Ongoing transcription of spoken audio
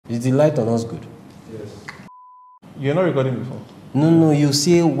Is the light on us good? Yes. You're not recording before? No, you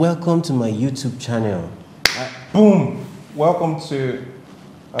say welcome to my YouTube channel. Boom! Welcome to...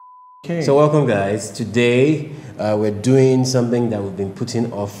 Okay. So welcome guys. Today we're doing something that we've been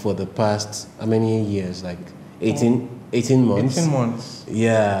putting off for the past, how many years? Like 18 months? 18 months.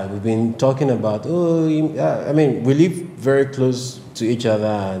 Yeah, we've been talking about, we live very close to each other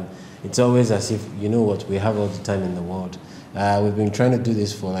and it's always as if, you know what, we have all the time in the world. We've been trying to do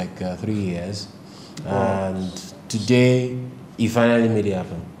this for like 3 years, and today he finally made it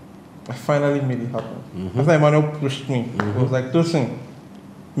happen. I finally made it happen. After Emmanuel pushed me, he was like, Tosin,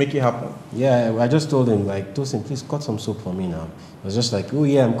 make it happen. Yeah, I just told him, like, Tosin, please cut some soap for me now. I was just like, oh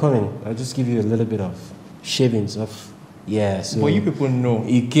yeah, I'm coming. I'll just give you a little bit of shavings of, yeah. So but you people know.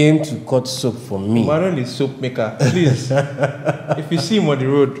 He came to cut soap for me. Emmanuel is soap maker. Please, if you see him on the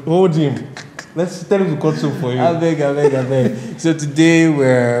road, hold him. Let's tell him to cut soap for you. I beg. So today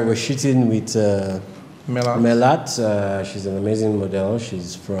we're shooting with Melat. She's an amazing model.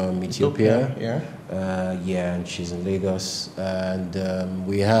 She's from Ethiopia. Yeah. And she's in Lagos. And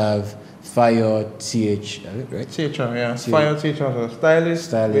we have Fire TH, right? THR, yeah. Fire THR,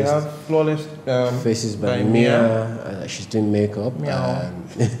 stylist. We have Flawless Faces by Mia. She's doing makeup.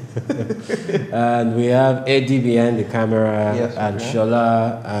 And we have Eddie behind the camera, and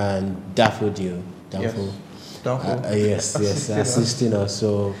Shola and Daffodil. Yes, assisting us.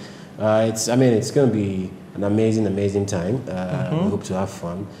 So it's going to be an amazing time. We hope to have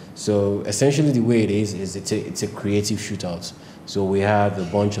fun. So essentially, the way it is it's a creative shootout. So we have a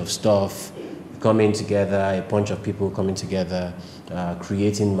bunch of stuff coming together, a bunch of people coming together,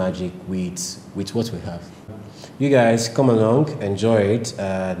 creating magic with what we have. You guys come along, enjoy it,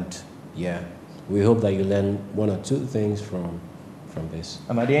 and yeah, we hope that you learn 1 or 2 things from this.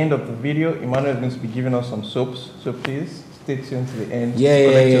 And at the end of the video, Emmanuel is going to be giving us some soaps, so please stay tuned to the end.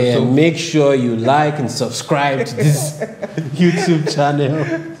 Yeah. Make sure you like and subscribe to this YouTube channel.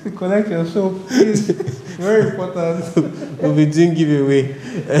 Collect your soap, please. Very important. We'll be doing giveaway.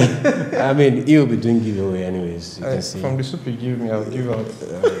 He'll be doing giveaway anyways. You can see. From the soup you give me, I'll give out.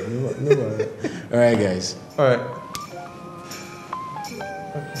 All right, guys. All right.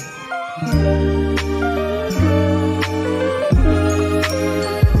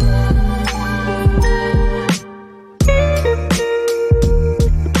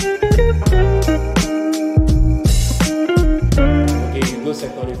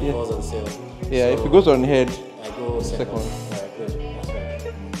 Second if it goes on sale. Yeah, so if it goes on head, I go second. Alright, good. That's right.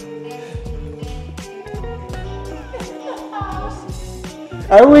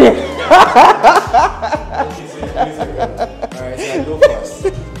 I will. Alright, so I go first.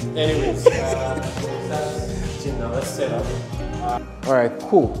 Anyways, now let's set up. Alright,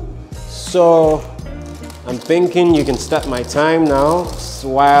 cool. So I'm thinking you can start my time now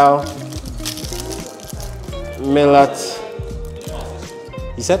while Melat.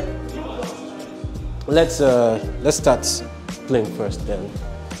 You said? Let's start playing first then.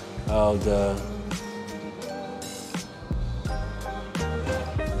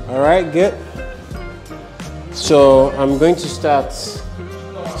 Alright, good. So I'm going to start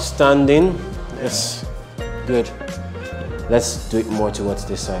standing. Yes, good. Let's do it more towards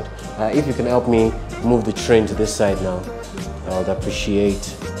this side. If you can help me move the train to this side now, I would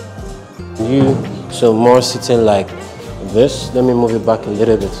appreciate you. So more sitting like this. Let me move it back a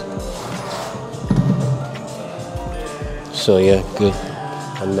little bit. So yeah, good.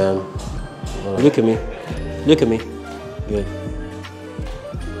 And then look at me. Good.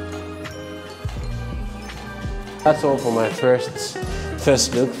 That's all for my first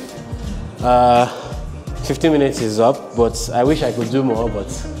look. 15 minutes is up, but I wish I could do more, but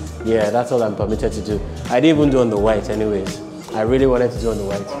yeah, that's all I'm permitted to do. I didn't even do on the white anyways. I really wanted to do on the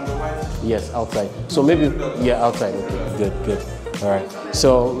white. On the white? Yes, outside. So maybe, yeah, outside. Okay, good. All right.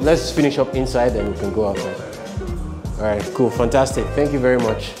 So let's finish up inside and we can go outside. All right, cool, fantastic. Thank you very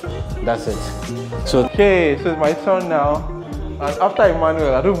much. That's it. So okay, so it's my turn now. And after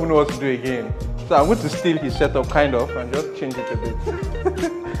Emmanuel, I don't even know what to do again. So I'm going to steal his setup kind of and just change it a bit.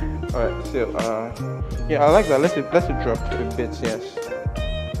 All right, so yeah, I like that. Let's drop a bit, yes.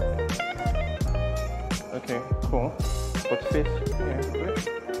 Okay, cool. But face, yeah, good.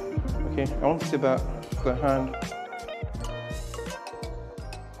 Okay, I want to see that the hand.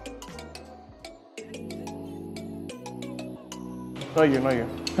 Not you.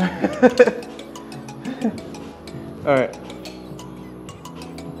 All right.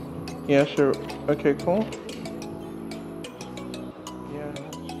 Yeah, sure. Okay, cool. Yeah.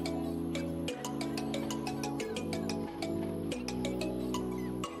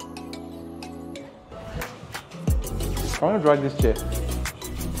 I want to drag this chair.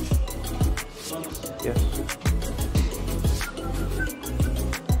 Yes.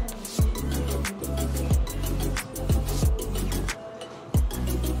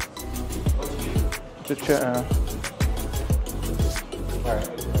 The chair. All right.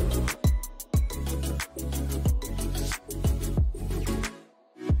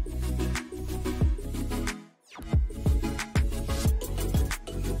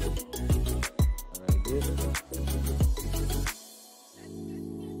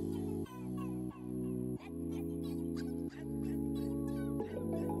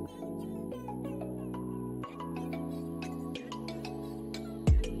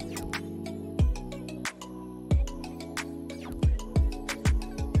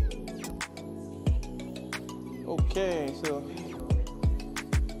 Okay, so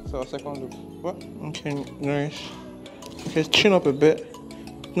our second look. What? Okay, nice. Okay, chin up a bit.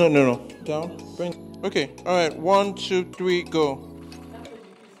 No. Down. Bring. Okay, all right. 1, 2, 3, go.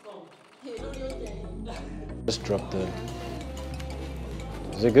 Just drop the.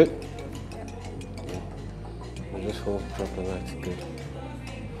 Is it good? Just hold, drop the light. Good.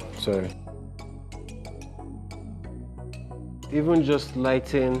 Sorry. Even just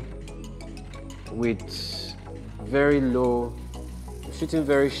lighting with very low, shooting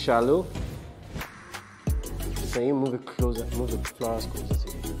very shallow. Can you move it closer? Move the flowers closer to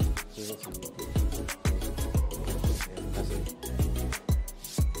you. Yeah, that's it.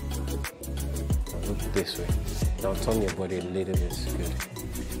 Now look this way. Now turn your body a little bit.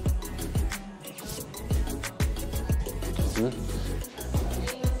 Good.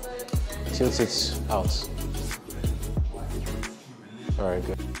 Tilt it out. All right,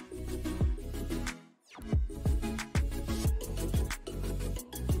 good.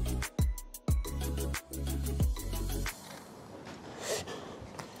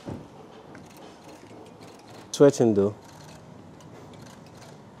 Sweating though.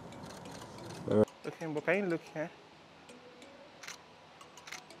 Okay, but can you look here?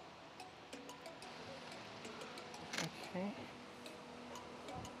 Okay.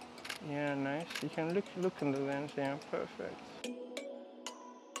 Yeah, nice. You can look in the lens. Yeah, perfect.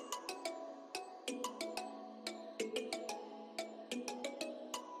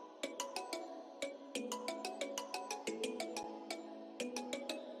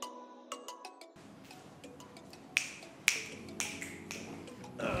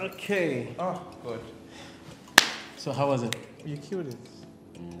 Okay. Oh, good. So how was it? You killed it.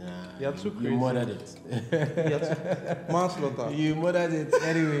 Nah. You're too crazy. You murdered it. Manslaughter. You murdered it.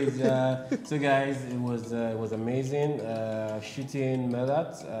 Anyways, so guys, it was amazing shooting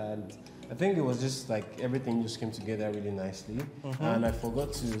Melat, and I think it was just like everything just came together really nicely. And I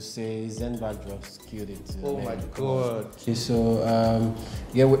forgot to say Zen backdrops killed it. Oh my god. Okay, so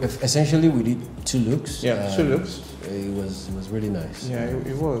yeah, essentially we did 2 looks. Yeah, 2 looks. It was really nice. Yeah,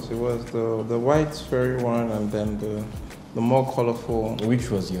 it was the white fairy one, and then the more colorful. Which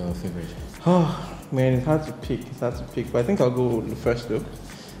was your favorite? Oh man, it's hard to pick. But I think I'll go with the first look.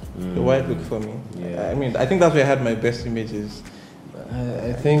 The white look for me. Yeah. I mean, I think that's where I had my best images.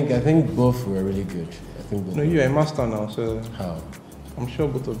 I think both were really good. I think both. No, you're a master now, so How? I'm sure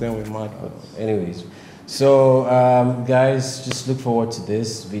both of them were mad. But Anyways, so guys, just look forward to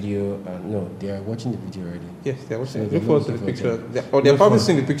this video. No, they are watching the video already. yes, they're watching. So Look forward to the looking pictures. forward They're probably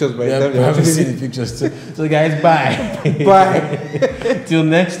seeing the pictures by the time They're they're probably watching see the pictures too. So guys, bye. Bye. Till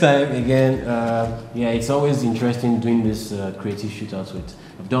next time again. Yeah, it's always interesting doing this creative shootouts with.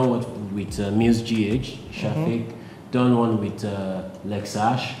 I've done one with Muse GH, Shafiq, done one with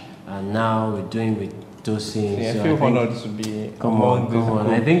Lexash, and now we're doing with Tosin. Yeah, So I feel honored to be. Come on.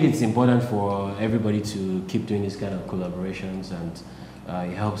 I think it's important for everybody to keep doing this kind of collaborations, and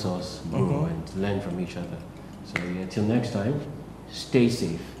it helps us grow and learn from each other. So yeah, till next time, stay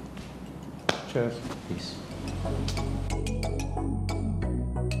safe. Cheers. Peace.